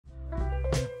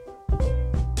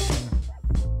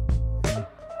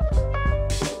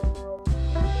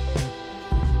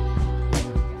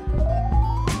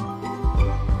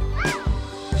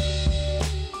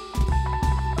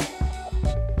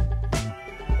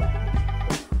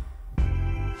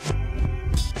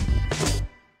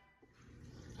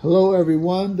Hello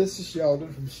everyone, this is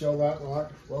Sheldon from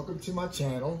ColourArte. Welcome to my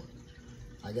channel.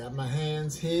 I got my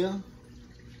hands here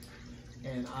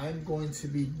and I'm going to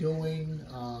be doing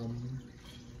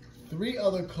 3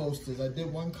 other coasters. I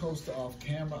did one coaster off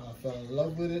camera, I fell in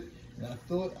love with it, and I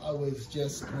thought I was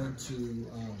just going to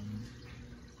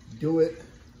do it.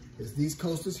 It's these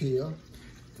coasters here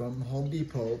from Home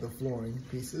Depot, the flooring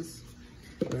pieces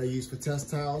that I use for test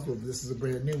tiles. Well, this is a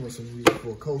brand new one, so I'm using it for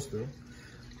a coaster.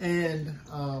 And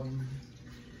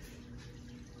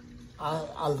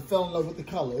I fell in love with the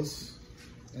colors,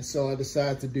 and so I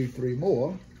decided to do 3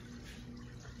 more.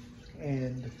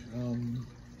 And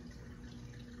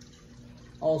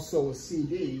also a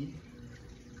CD,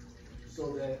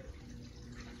 so that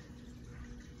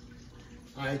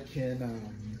I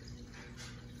can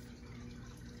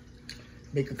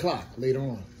make a clock later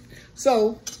on.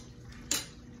 So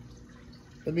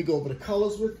let me go over the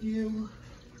colors with you.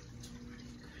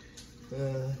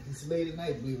 It's late at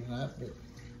night, believe it or not, but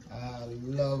I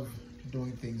love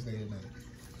doing things late at night.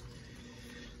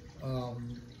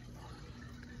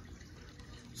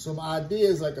 So my idea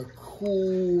is like a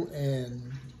cool and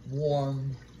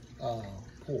warm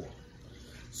pour.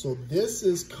 So this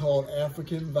is called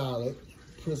African Violet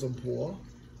Prism Pour.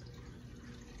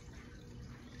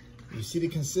 You see the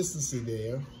consistency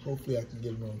there. Hopefully I can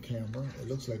get it on camera. It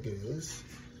looks like it is.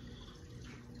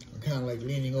 I'm kind of like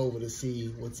leaning over to see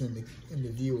what's in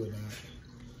the view or not.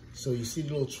 So you see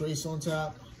the little trace on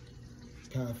top? It's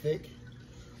kind of thick.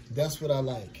 That's what I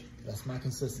like. That's my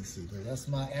consistency. That's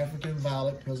my African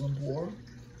Violet Prism Pour.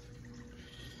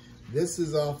 This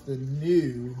is off the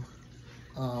new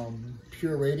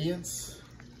Pure Radiance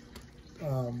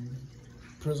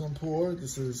Prism Pour.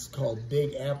 This is called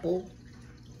Big Apple.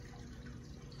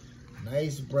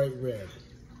 Nice bright red.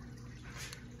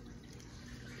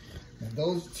 And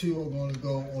those 2 are going to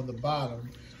go on the bottom.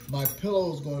 My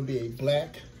pillow is going to be a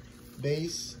black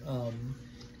base,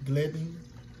 Glidden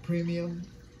Premium.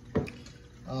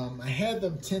 I had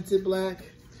them tinted black,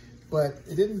 but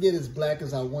it didn't get as black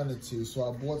as I wanted to, so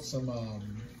I bought some,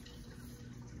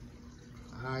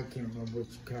 I can't remember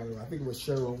which color, I think it was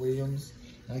Sherwin.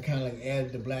 And I kind of like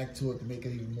added the black to it to make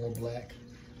it even more black.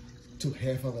 Took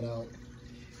half of it out.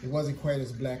 It wasn't quite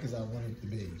as black as I wanted it to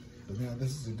be, but now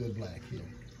this is a good black here.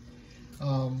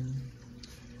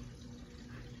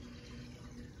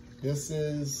 This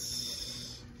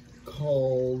is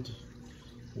called,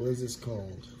 what is this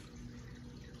called?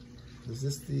 Is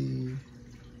this the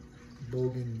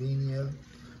Bougainvillea?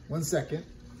 1 second.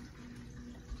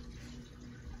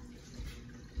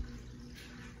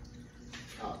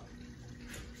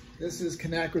 This is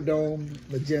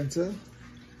Quinacridone Magenta.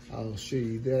 I'll show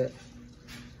you that.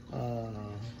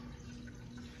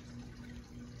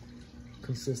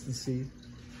 Consistency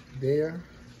there.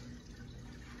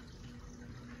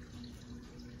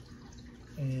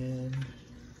 And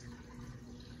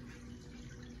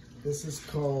this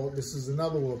is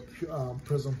another one,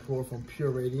 Prism Pour from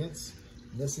Pure Radiance.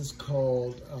 This is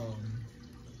called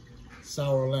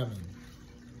Sour Lemon.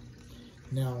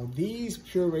 Now these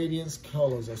Pure Radiance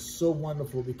colors are so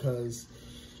wonderful because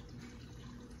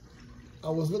I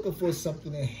was looking for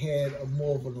something that had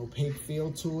more of an opaque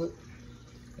feel to it.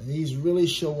 And these really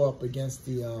show up against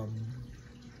the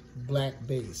black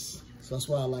base. So that's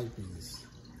why I like these.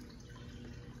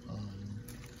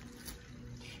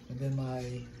 And then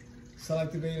my cell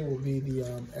activator will be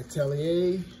the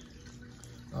Atelier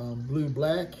Blue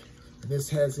Black. This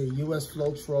has a US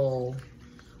floetrol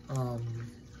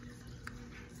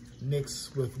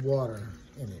mixed with water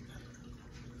in it.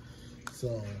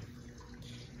 So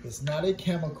it's not a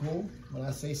chemical. When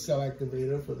I say cell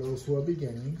activator, for those who are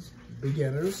beginners,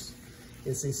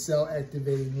 it's a cell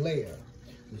activating layer,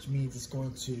 which means it's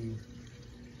going to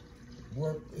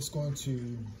work, it's going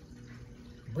to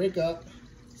break up,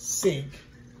 sink,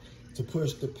 to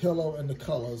push the pillow and the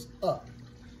colors up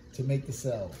to make the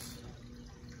cells.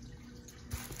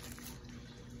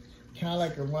 Kind of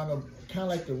like the run of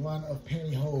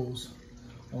pantyhose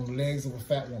on the legs of a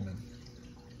fat woman.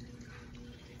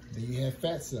 Then you have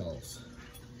fat cells.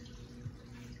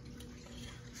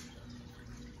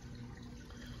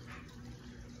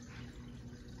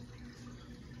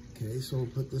 Okay, so we'll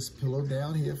put this pillow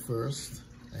down here first.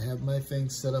 I have my thing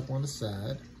set up on the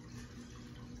side.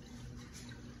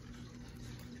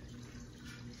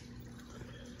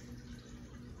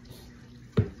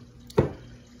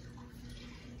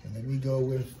 And then we go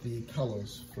with the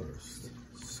colors first.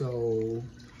 So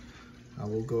I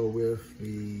will go with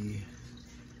the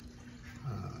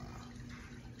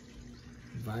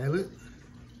violet,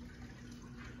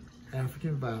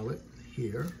 African Violet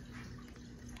here.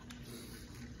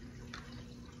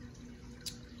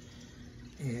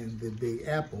 and the Big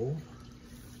Apple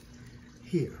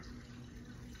here.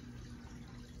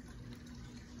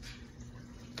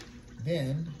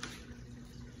 Then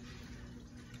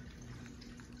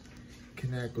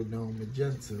Quinacridone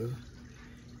Magenta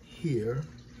here.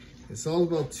 It's all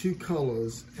about 2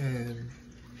 colors and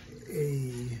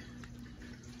a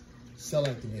cell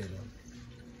activator.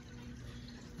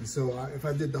 And so if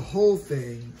I did the whole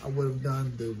thing, I would have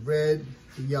done the red,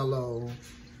 the yellow,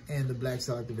 and the black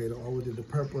cell activator, or I would do the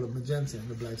purple, the magenta, and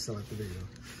the black cell activator.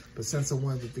 But since I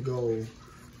wanted it to go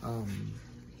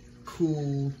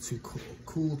cool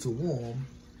to warm,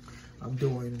 I'm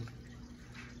doing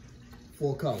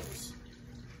 4 colors.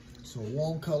 So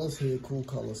warm colors here, cool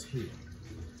colors here.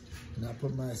 And I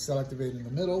put my cell activator in the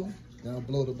middle, then I'll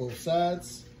blow to both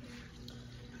sides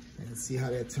and see how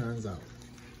that turns out.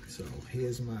 So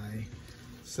here's my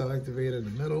cell activator in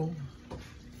the middle.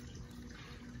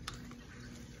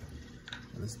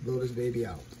 Let's blow this baby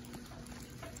out.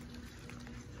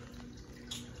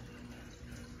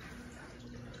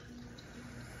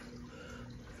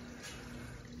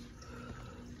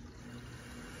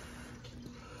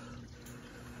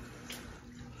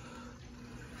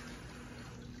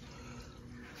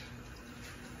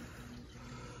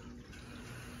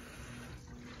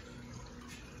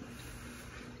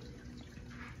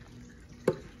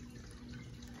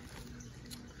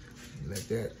 Let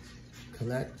that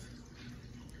collect.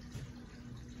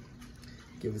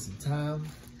 Give it some time.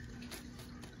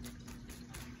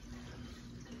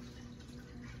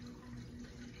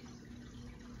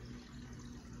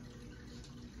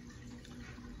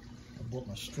 I brought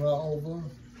my straw over.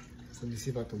 So let me see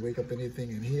if I can wake up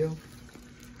anything in here.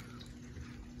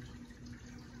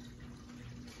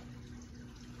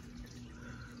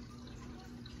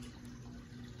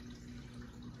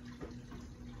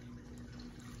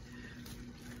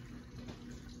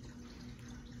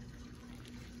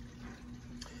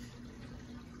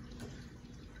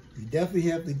 You definitely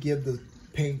have to give the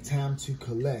paint time to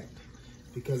collect,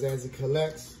 because as it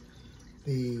collects,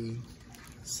 the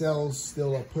cells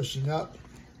still are pushing up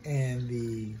and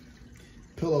the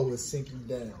pillow is sinking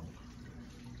down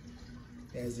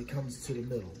as it comes to the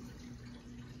middle.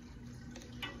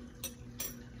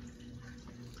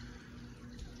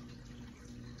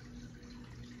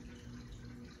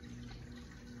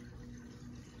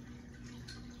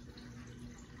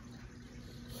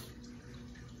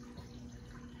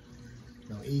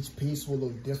 Now each piece will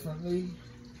look differently,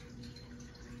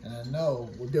 and I know,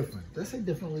 well, different. Did I say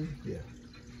differently? Yeah.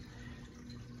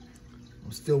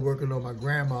 I'm still working on my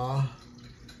grandma.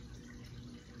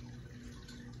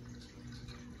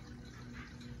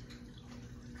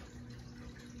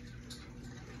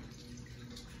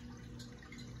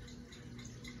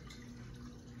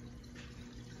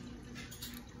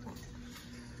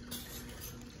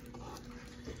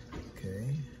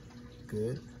 Okay,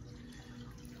 good.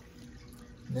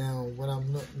 Now, when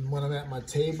I'm at my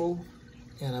table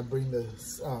and I bring the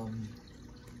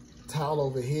towel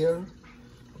over here,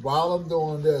 while I'm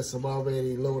doing this, I'm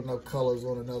already loading up colors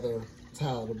on another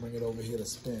towel to bring it over here to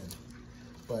spin.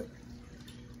 But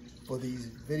for these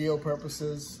video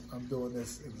purposes, I'm doing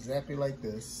this exactly like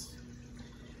this,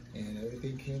 and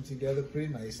everything came together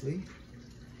pretty nicely.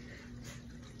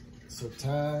 So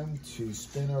time to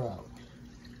spin her out.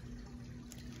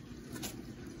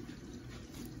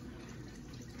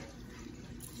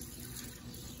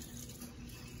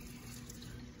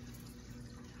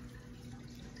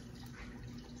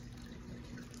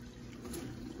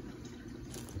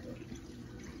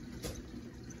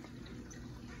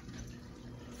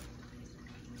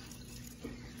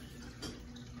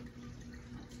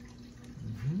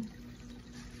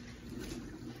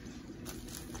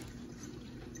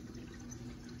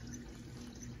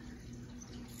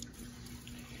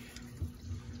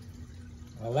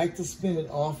 I like to spin it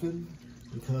often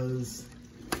because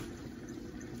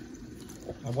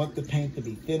I want the paint to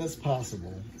be thin as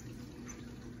possible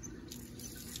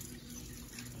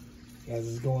as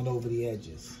it's going over the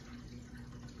edges.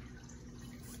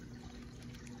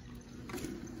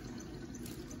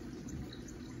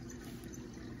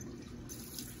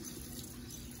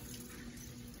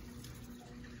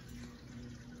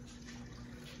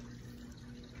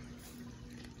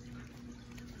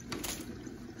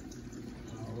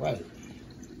 Right,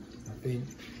 I think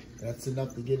that's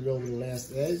enough to get it over the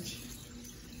last edge.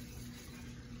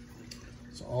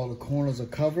 So all the corners are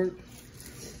covered.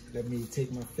 Let me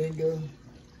take my finger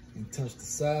and touch the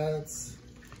sides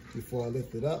before I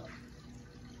lift it up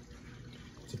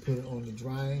to put it on the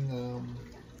drying,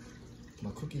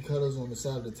 my cookie cutters on the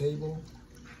side of the table.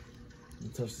 Let me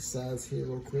touch the sides here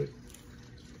real quick.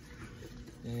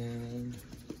 And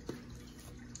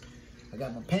I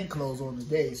got my paint clothes on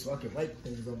today so I can wipe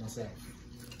things on myself.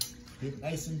 Get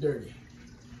nice and dirty.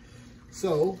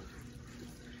 So,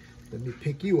 let me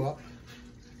pick you up.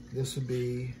 This would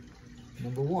be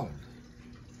number 1.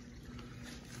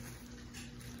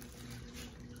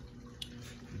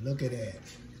 Look at that.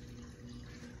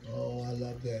 Oh, I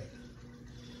love that.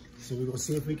 So we're gonna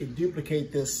see if we can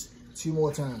duplicate this 2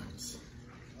 more times.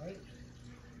 All right.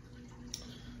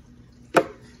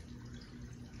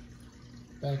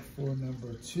 Back for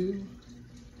number 2.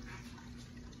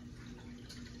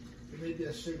 Maybe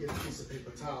I should get a piece of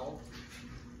paper towel.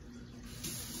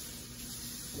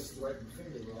 Just to wipe my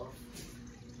finger off.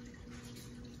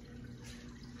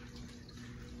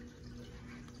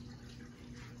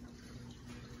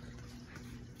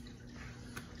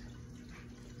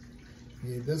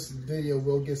 Yeah, this video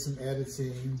will get some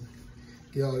editing,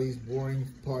 get all these boring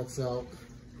parts out.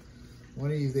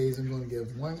 One of these days I'm going to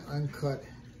give one uncut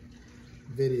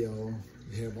video.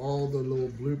 You have all the little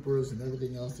bloopers and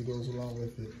everything else that goes along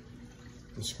with it.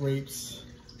 The scrapes,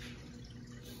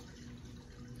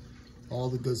 all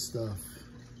the good stuff.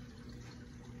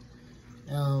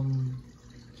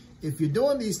 If you're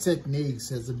doing these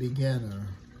techniques as a beginner,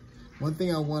 one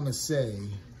thing I want to say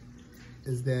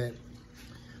is that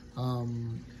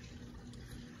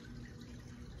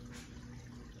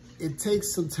it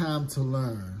takes some time to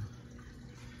learn,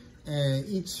 and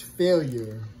each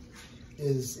failure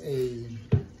is a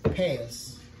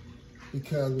pass,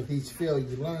 because with each failure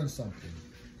you learn something.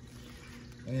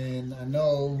 And I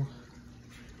know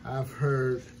I've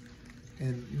heard,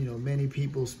 and many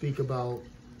people speak about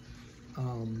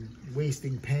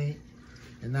wasting paint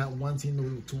and not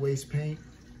wanting to waste paint.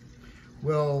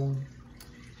 Well,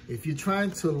 if you're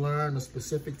trying to learn a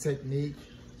specific technique,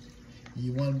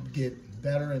 you want to get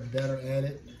better and better at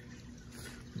it,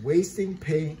 wasting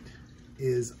paint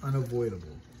is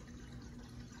unavoidable.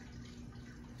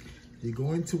 You're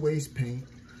going to waste paint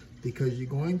because you're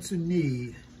going to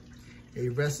need a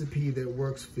recipe that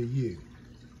works for you.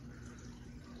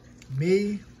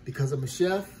 Me, because I'm a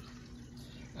chef,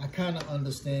 I kind of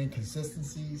understand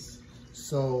consistencies.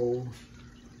 So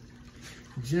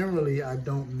generally I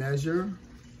don't measure.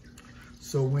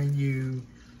 So when you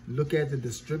look at the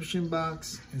description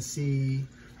box and see,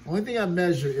 only thing I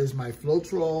measure is my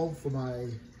floetrol for my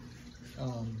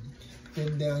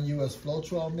thin down US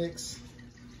floetrol mix.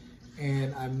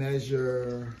 And I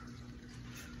measure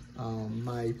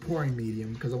my pouring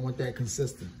medium because I want that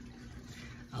consistent.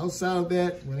 Outside of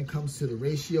that, when it comes to the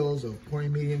ratios of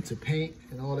pouring medium to paint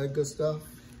and all that good stuff,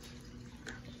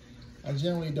 I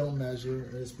generally don't measure.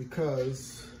 It's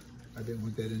because I didn't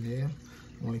want that in there.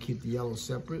 I want to keep the yellow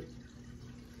separate.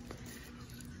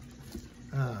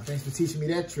 Thanks for teaching me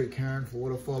that trick, Karen, for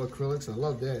waterfall acrylics. I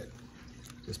love that.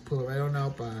 Just pull it right on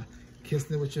out by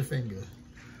kissing it with your finger.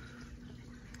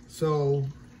 So,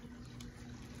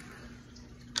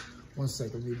 one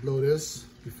second, let me blow this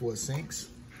before it sinks.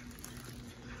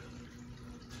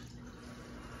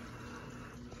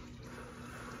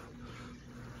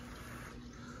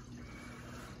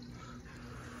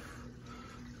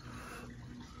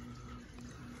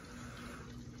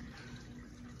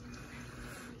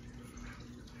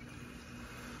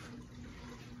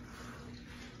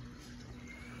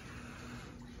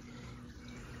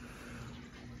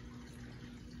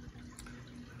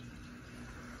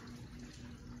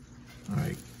 All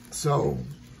right, so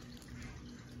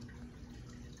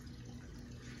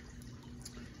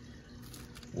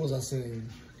what was I saying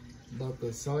about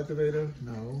the cell activator?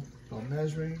 No. About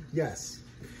measuring? Yes.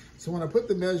 So when I put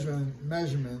the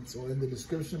measurements or in the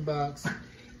description box,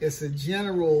 it's a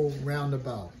general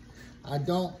roundabout.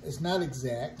 It's not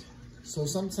exact. So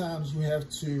sometimes you have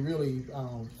to really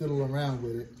fiddle around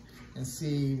with it and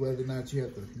see whether or not you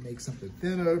have to make something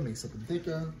thinner, make something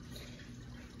thicker,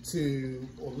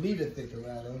 or leave it thicker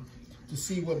rather, to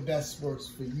see what best works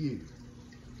for you.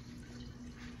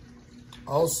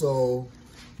 Also,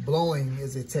 blowing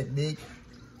is a technique.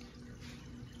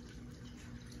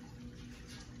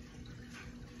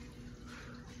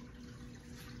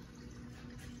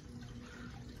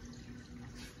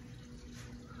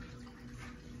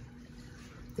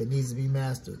 That needs to be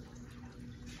mastered.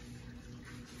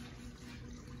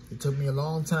 It took me a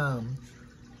long time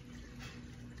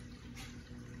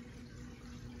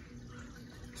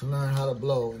to learn how to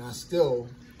blow, and I still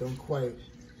don't quite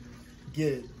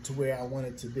get it to where I want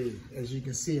it to be. As you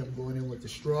can see, I'm going in with the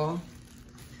straw.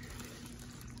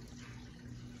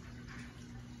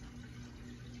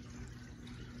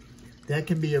 That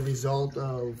can be a result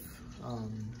of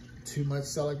too much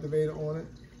cell activator on it.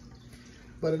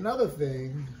 But another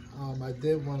thing I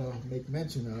did want to make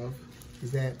mention of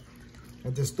is that I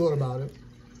just thought about it.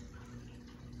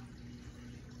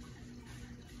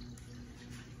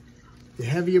 the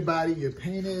heavier body your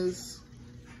paint is,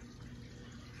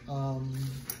 the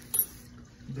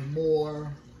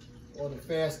more or the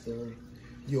faster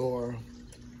your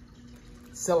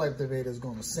cell activator is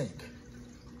going to sink.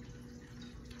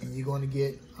 And you're going to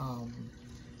get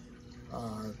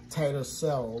tighter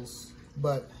cells,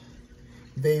 but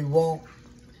they won't,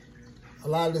 a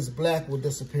lot of this black will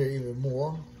disappear even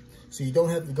more. So you don't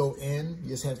have to go in, you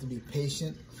just have to be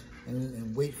patient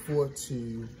and wait for it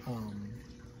to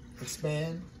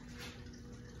expand.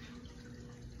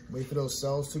 Wait for those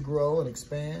cells to grow and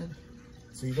expand.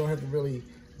 So you don't have to really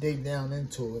dig down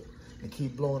into it and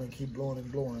keep blowing and keep blowing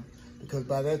and blowing, because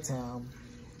by that time,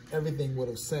 everything would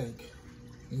have sank.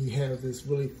 And you have this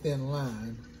really thin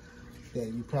line that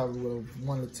you probably would have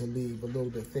wanted to leave a little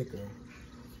bit thicker.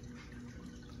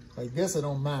 Like this, I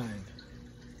don't mind.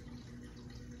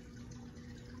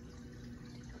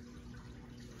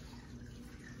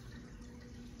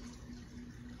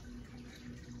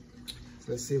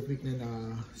 So let's see if we can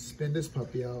spin this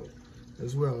puppy out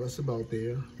as well. That's about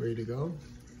there, ready to go.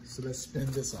 So let's spin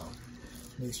this out.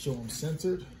 Make sure I'm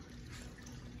centered,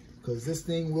 because this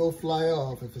thing will fly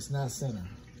off if it's not centered.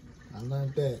 I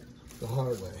learned that the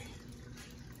hard way.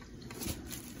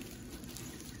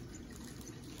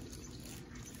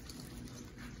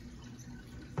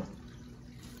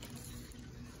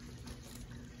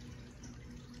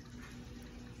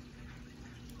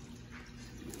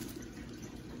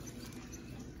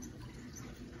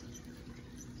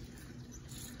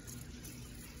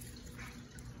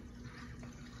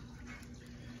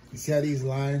 You see how these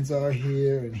lines are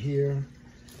here and here?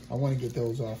 I want to get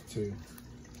those off too.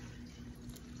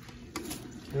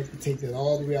 We have to take that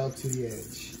all the way out to the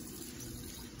edge.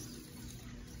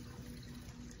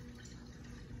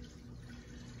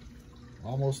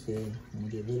 Almost there. I'm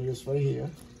going to get rid of this right here.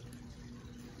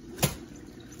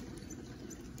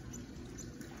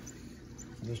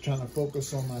 I'm just trying to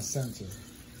focus on my center.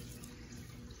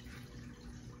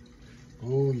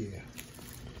 Oh yeah.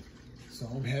 So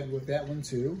I'm happy with that one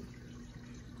too.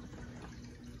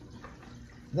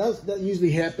 That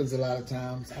usually happens a lot of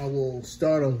times. I will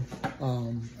start a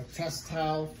test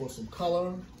tile for some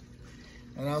color,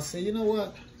 and I'll say, you know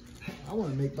what? I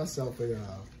want to make myself a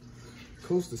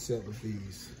coaster set with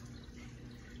these.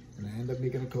 And I end up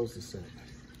making a coaster set.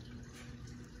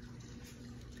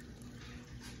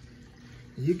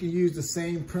 And you can use the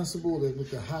same principle that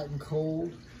with the hot and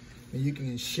cold, and you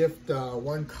can shift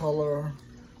one color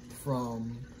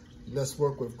from, let's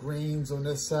work with greens on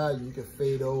this side, you can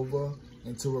fade over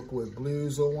into work with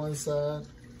blues on one side,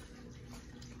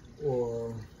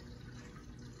 or,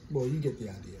 well, you get the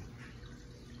idea.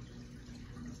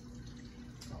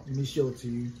 Let me show it to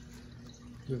you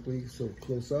quickly, so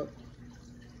close up.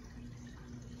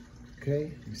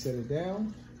 Okay, you set it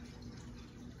down.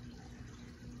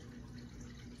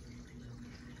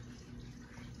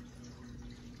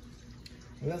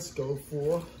 Let's go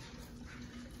for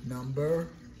number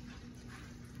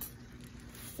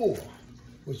 4,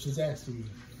 which is actually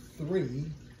 3.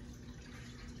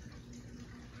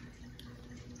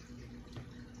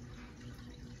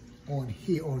 On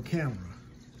here on camera,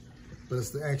 but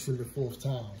it's actually the 4th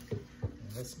tile.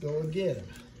 Let's go again.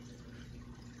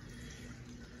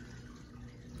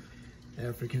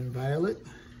 African violet.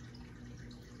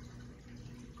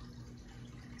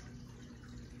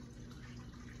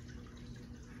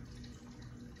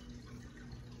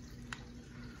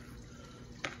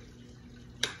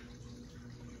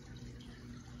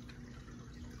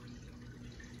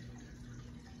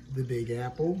 The Big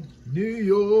Apple. New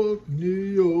York, New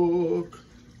York.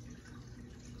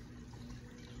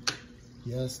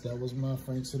 Yes, that was my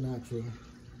Frank Sinatra.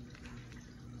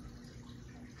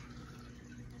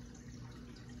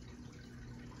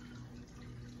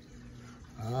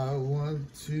 I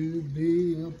want to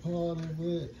be a part of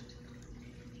it.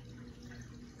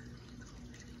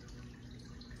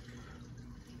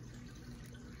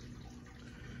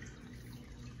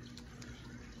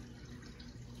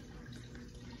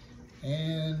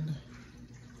 And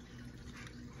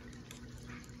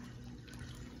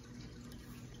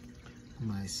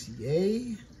my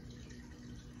CA.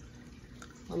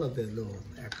 I love that little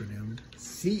acronym.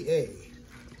 CA.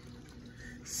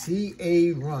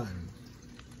 CA run.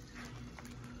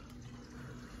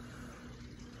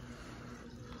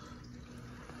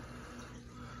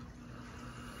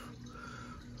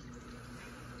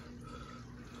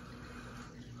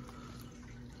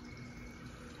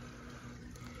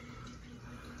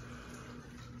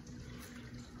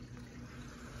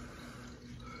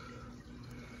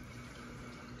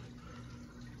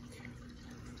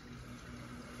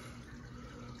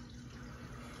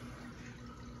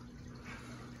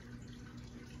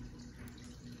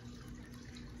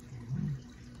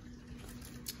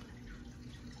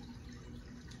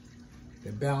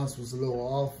 the balance was a little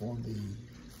off on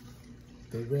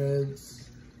the reds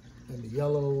and the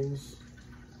yellows.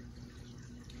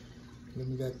 Let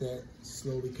me let that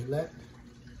slowly collect.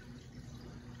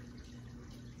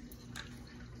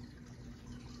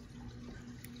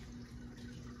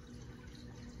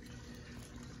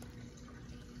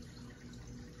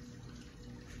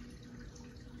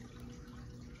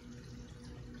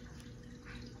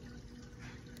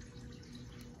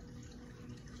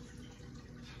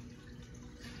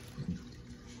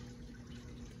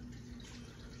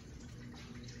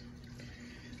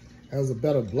 That was a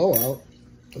better blowout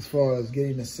as far as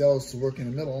getting the cells to work in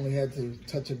the middle. Only had to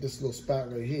touch up this little spot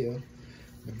right here.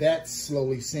 But that's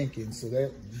slowly sinking, so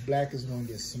that black is going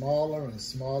to get smaller and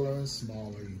smaller and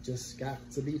smaller. You just got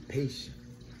to be patient.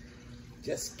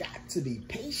 Just got to be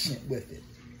patient with it.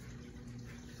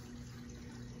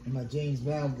 And my James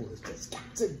Brown boys, just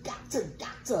got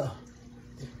to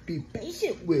be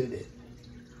patient with it.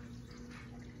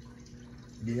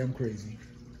 Yeah, I'm crazy.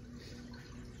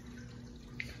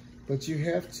 But you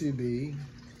have to be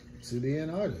an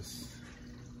artist.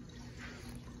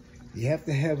 You have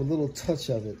to have a little touch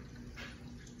of it.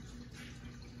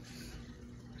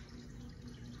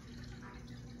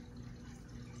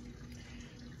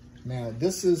 Now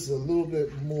this is a little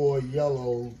bit more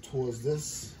yellow towards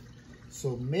this.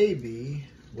 So maybe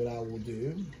what I will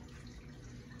do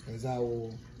is I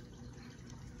will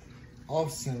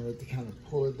off-center it to kind of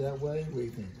pull it that way. What do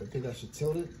you think? I think I should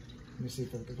tilt it. Let me see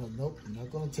if I can. Nope, I'm not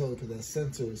going to tilt it because that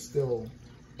center is still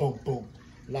boom, boom,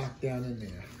 locked down in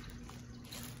there.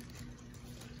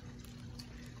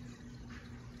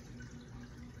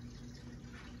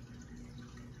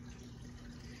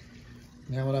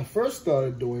 Now, when I first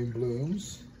started doing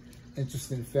blooms,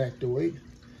 interesting factoid,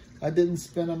 I didn't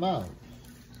spin them out.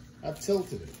 I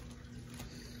tilted it,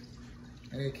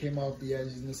 and it came off the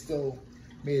edges, and it still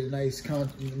made a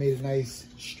nice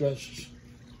stretched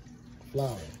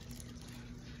flower.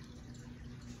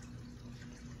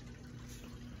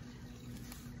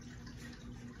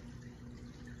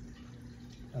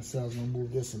 So I was gonna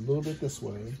move this a little bit this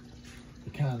way to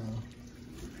kind of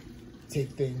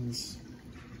take things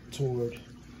toward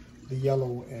the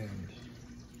yellow end.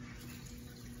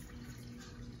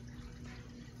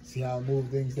 See how I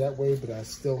moved things that way, but I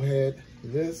still had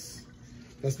this.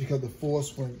 That's because the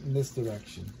force went in this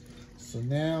direction. So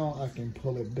now I can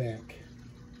pull it back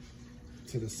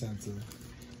to the center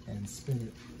and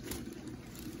spin it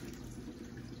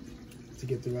to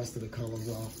get the rest of the colors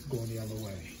off going the other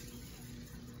way.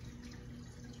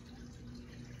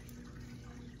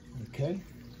 Okay.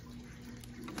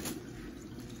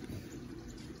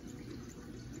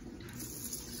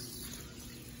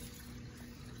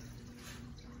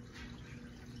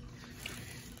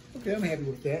 Okay, I'm happy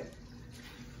with that.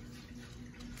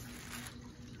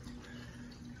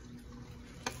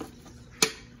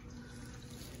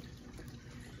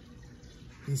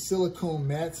 These silicone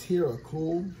mats here are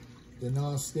cool. They're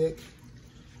non-stick,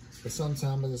 but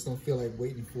sometimes I just don't feel like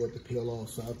waiting for it to peel off,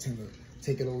 so I'll tend to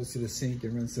take it over to the sink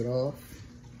and rinse it off.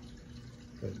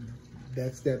 But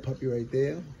that's that puppy right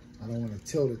there. I don't want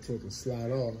to tilt it till it will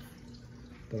slide off,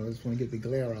 but I just want to get the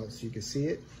glare out so you can see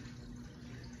it.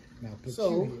 Now put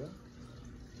you here.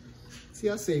 See,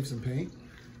 I saved some paint.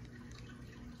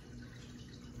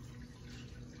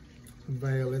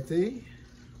 Violet-y.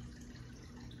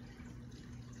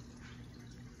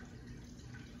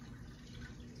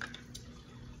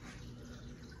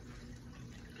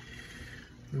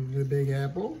 The Big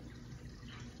Apple.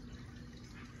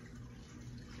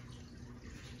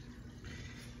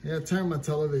 Yeah, turn my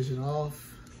television off.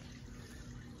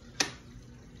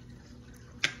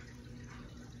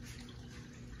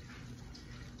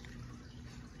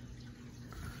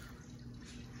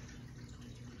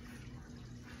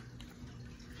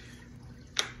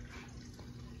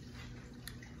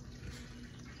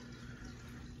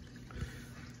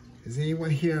 Is anyone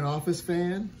here an Office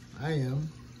fan? I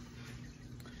am.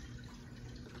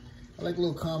 I like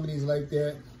little comedies like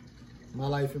that. My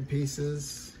Life in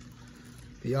Pieces,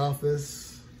 The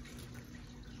Office,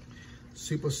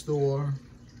 Superstore,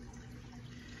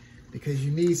 because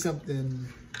you need something,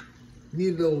 you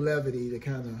need a little levity to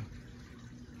kind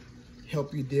of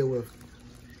help you deal with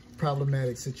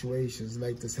problematic situations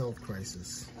like this health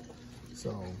crisis.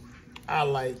 So I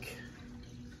like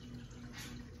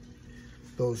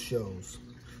those shows.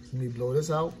 So let me blow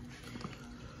this out.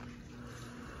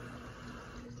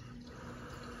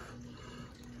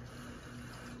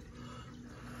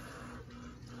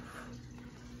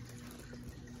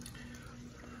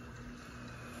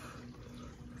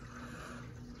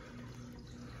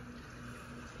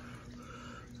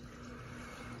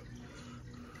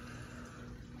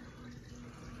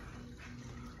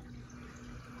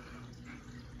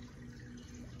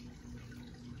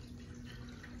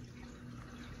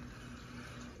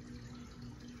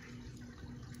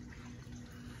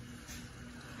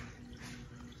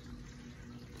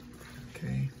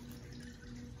 Okay.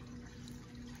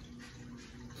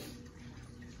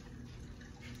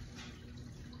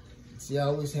 See, I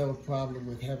always have a problem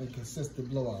with having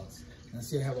consistent blowouts. And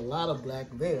see, I have a lot of black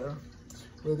there,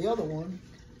 where the other one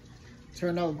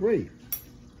turned out great.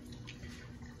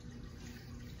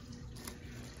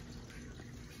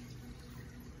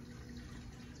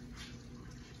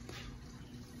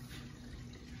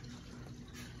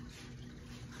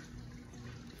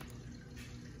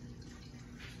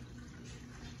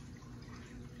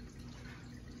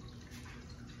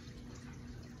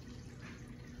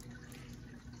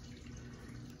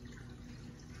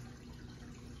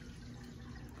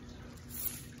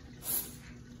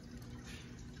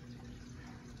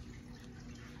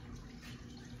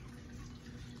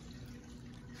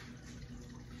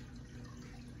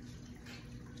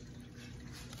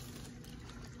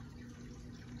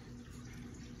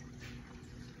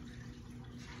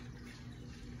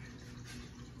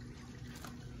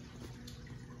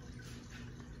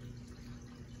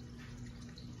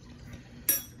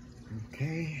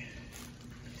 Okay,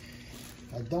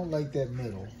 I don't like that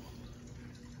middle,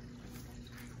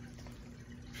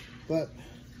 but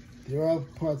there are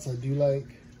parts I do like,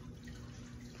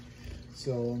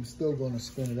 so I'm still going to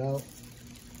spin it out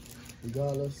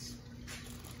regardless.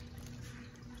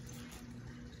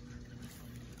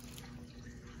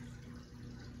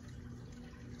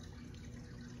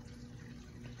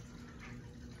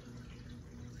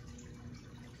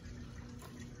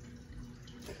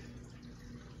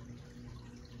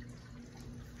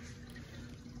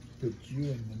 Put you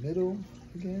in the middle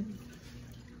again.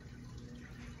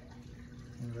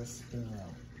 And let's spin it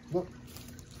out. Look,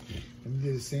 let me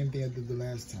do the same thing I did the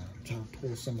last time. I'm trying to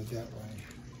pull some of that way.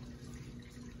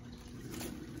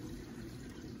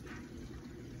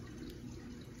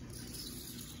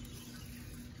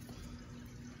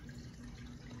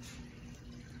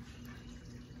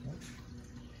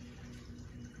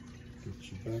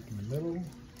 Get you back in the middle.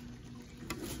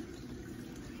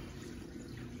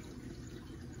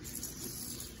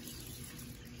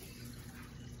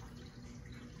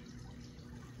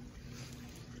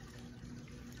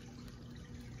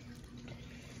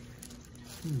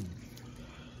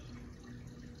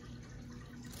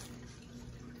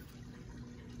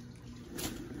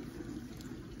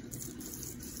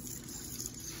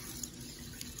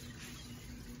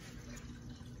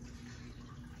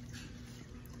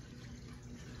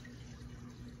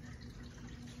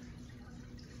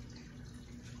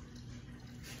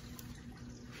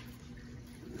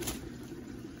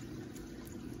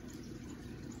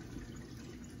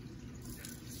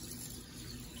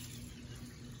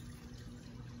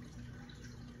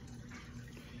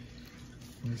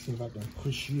 Let me see if I can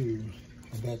push you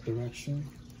in that direction,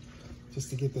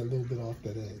 just to get that little bit off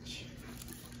that edge.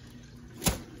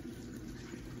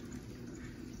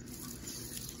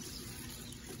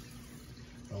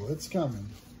 Oh, it's coming.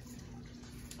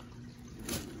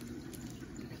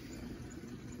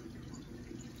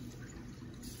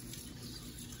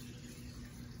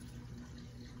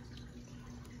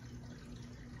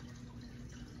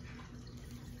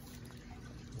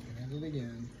 Looking at it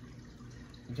again.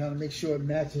 I'm trying to make sure it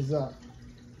matches up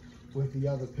with the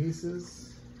other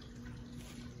pieces.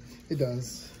 It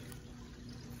does.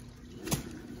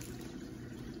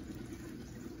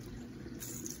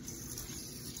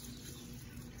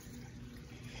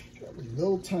 Got a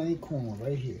little tiny corner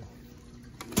right here.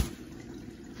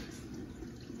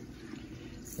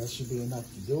 That should be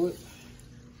enough to do it.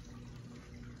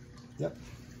 Yep.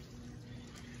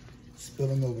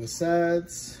 Spilling over the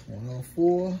sides,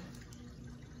 104.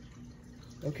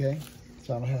 Okay,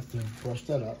 so I don't have to brush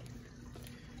that up.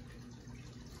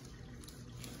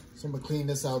 So I'm gonna clean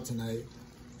this out tonight.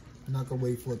 I'm not gonna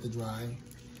wait for it to dry.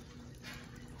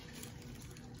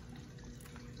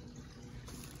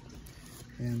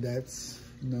 And that's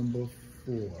number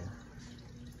 4. I'm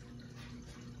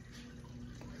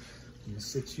gonna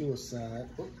sit you aside.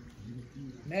 Oh,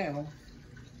 now,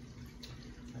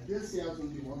 I did say I was gonna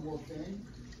do one more thing.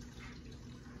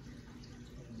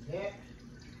 And that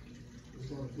is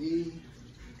gonna be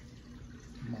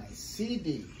my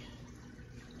CD.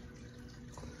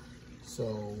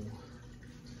 So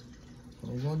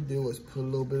what I'm gonna do is put a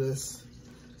little bit of this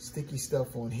sticky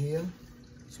stuff on here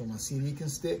so my CD can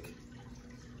stick.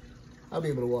 I'll be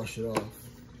able to wash it off.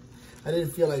 I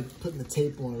didn't feel like putting the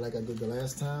tape on it like I did the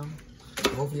last time.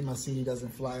 Hopefully my CD doesn't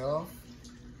fly off.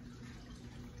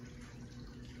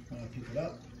 I'll pick it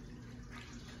up.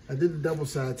 I did the double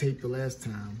side tape the last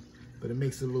time, but it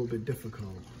makes it a little bit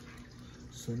difficult.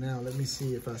 So now let me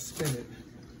see if I spin it.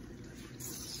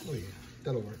 Oh yeah,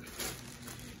 that'll work.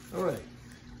 All right,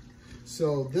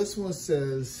 so this one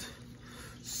says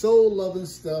Soul Loving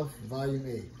Stuff, Volume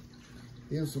 8.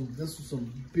 This was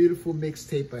some beautiful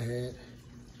mixtape I had.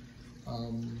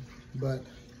 But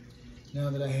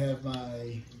now that I have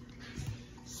my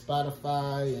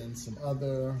Spotify and some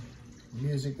other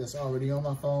music that's already on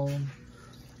my phone,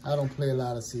 I don't play a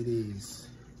lot of CDs.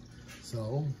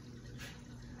 So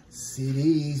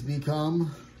CDs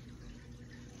become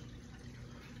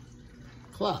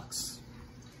clocks.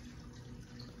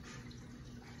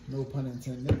 No pun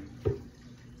intended.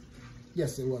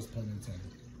 Yes, it was pun intended.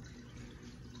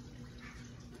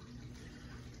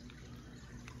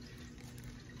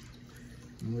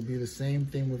 I'm gonna do the same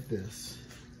thing with this.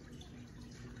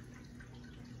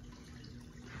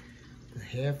 The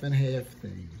half and half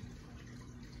theme.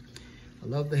 I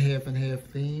love the half and half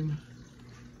theme.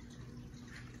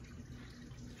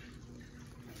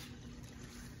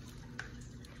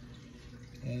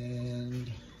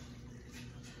 And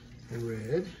the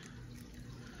red,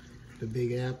 the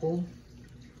Big Apple.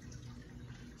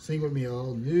 Sing with me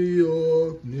all. New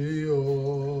York, New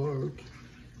York.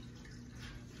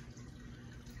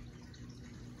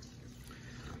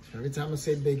 Every time I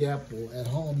say Big Apple, at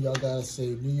home y'all gotta say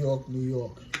New York, New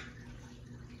York.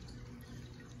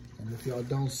 And if y'all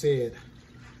don't say it,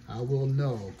 I will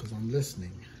know, because I'm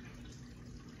listening.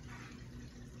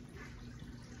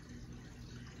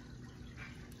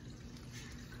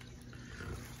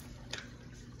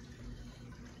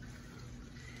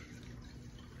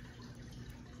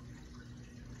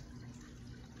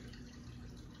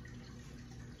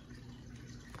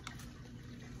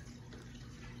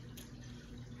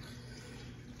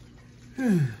 I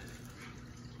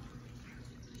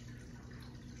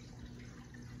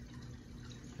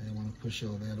didn't want to push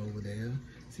all that over there.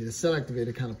 See, the cell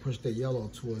activator kind of pushed that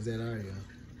yellow towards that area.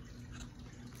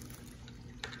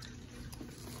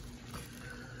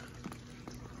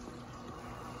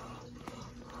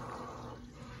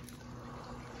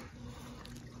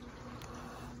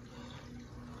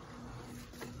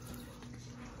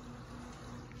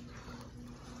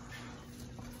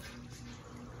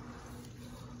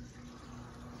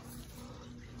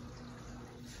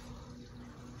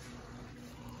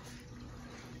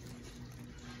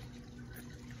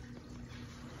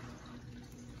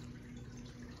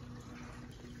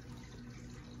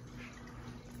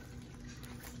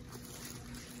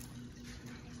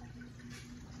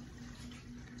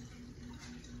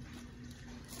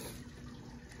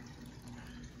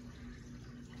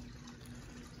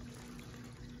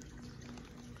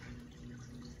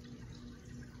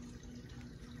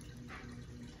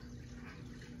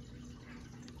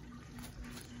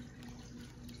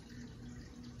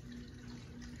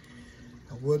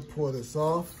 I would pour this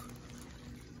off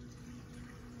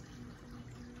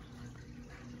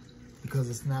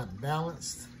because it's not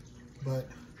balanced, but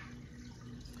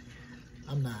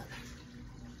I'm not.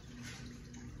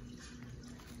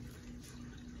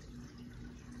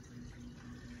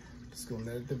 Just gonna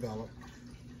let it develop.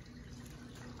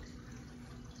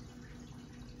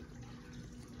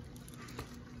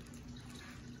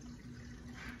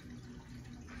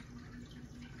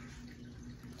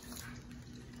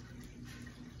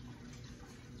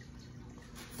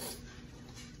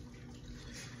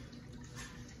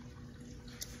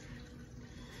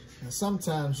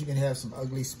 Sometimes you can have some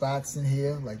ugly spots in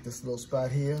here, like this little spot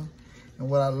here. And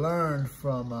what I learned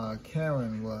from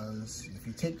Karen was, if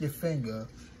you take your finger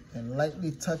and lightly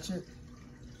touch it,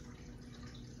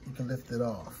 you can lift it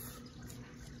off.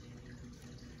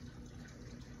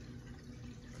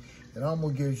 It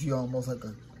almost gives you almost like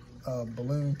a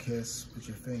balloon kiss with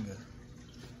your finger.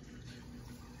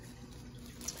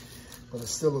 But it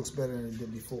still looks better than it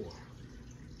did before.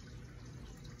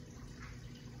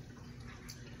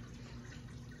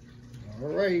 All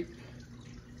right,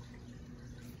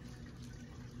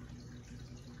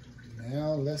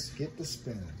 now let's get the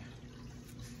spinning.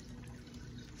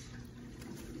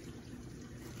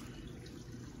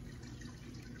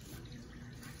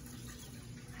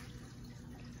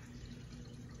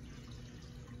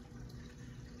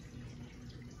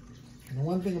 And the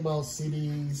one thing about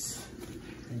CDs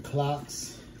and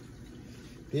clocks,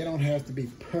 they don't have to be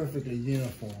perfectly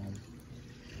uniform.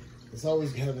 It's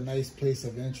always have a nice place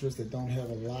of interest that don't have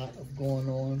a lot of going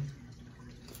on.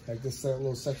 Like this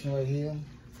little section right here.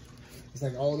 It's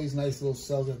like all these nice little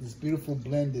cells have this beautiful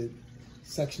blended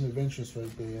section of interest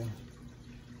right there,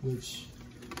 which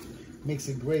makes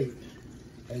it great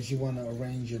as you want to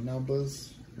arrange your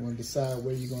numbers. You want to decide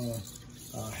where you're going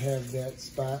to have that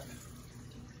spot.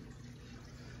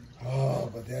 Oh,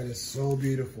 but that is so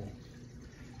beautiful.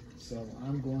 So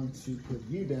I'm going to put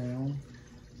you down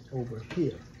over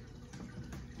here.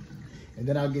 And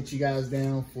then I'll get you guys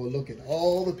down for a look at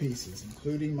all the pieces,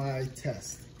 including my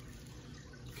test.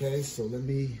 Okay, so let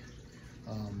me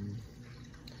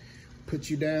put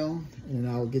you down and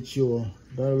I'll get you a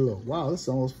better look. Wow, this is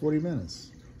almost 40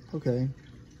 minutes. Okay.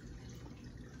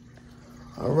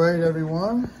 All right,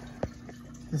 everyone.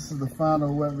 This is the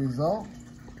final wet result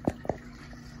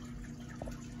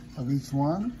of each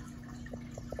one.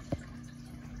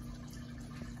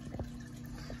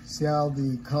 See how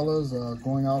the colors are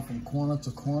going out from corner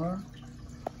to corner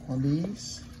on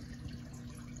these?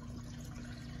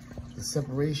 The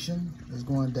separation is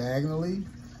going diagonally.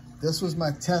 This was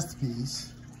my test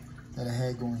piece that I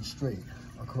had going straight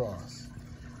across.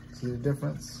 See the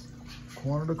difference?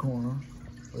 Corner to corner.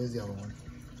 Where's the other one?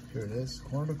 Here it is.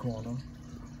 Corner to corner,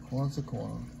 corner to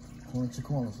corner, corner to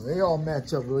corner. So they all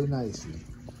match up really nicely,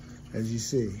 as you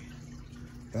see.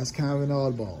 That's kind of an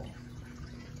oddball.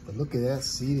 But look at that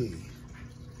CD.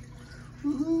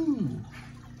 Woohoo!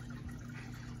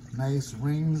 Nice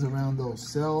rings around those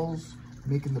cells,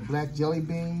 making the black jelly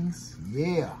beans.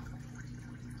 Yeah.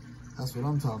 That's what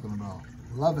I'm talking about.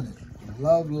 Loving it.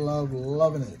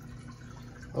 Loving it.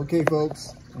 Okay,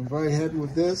 folks. I'm very happy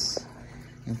with this.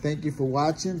 And thank you for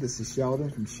watching. This is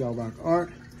Sheldon from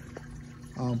ColourArte.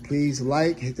 Please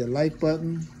hit that like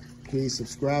button. Please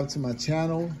subscribe to my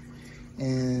channel.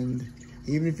 And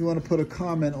even if you want to put a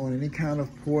comment on any kind of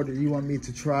pour that you want me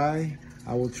to try,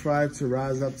 I will try to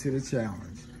rise up to the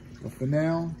challenge. But for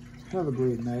now, have a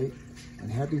great night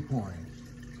and happy pouring.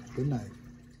 Good night.